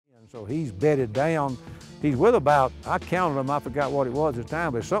So he's bedded down. He's with about, I counted them, I forgot what it was at the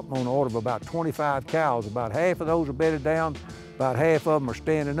time, but it's something on the order of about 25 cows. About half of those are bedded down, about half of them are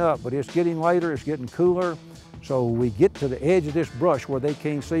standing up, but it's getting later, it's getting cooler. So we get to the edge of this brush where they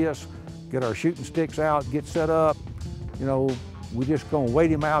can't see us, get our shooting sticks out, get set up. You know, we're just gonna wait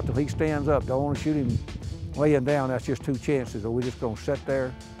him out till he stands up. Don't wanna shoot him laying down, that's just two chances. So we're just gonna sit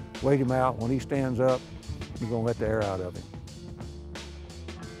there, wait him out. When he stands up, we're gonna let the air out of him.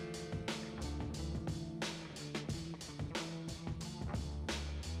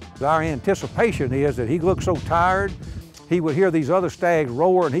 Our anticipation is that he looked so tired, he would hear these other stags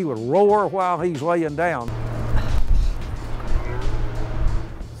roar, and he would roar while he's laying down.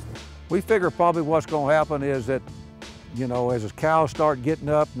 We figure probably what's gonna happen is that, you know, as his cows start getting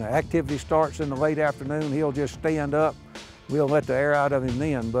up and the activity starts in the late afternoon, he'll just stand up. We'll let the air out of him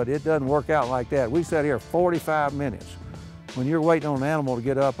then, but it doesn't work out like that. We sat here 45 minutes. When you're waiting on an animal to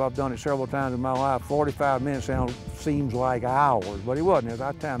get up, I've done it several times in my life, 45 minutes seems like hours, but it wasn't.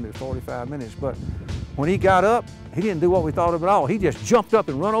 I timed it 45 minutes, but when he got up, he didn't do what we thought of at all. He just jumped up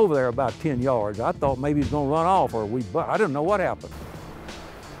and run over there about 10 yards. I thought maybe he was gonna run off but I didn't know what happened.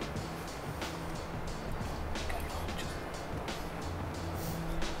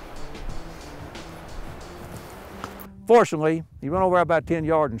 Fortunately, he ran over about 10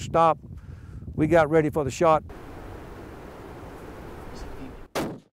 yards and stopped. We got ready for the shot.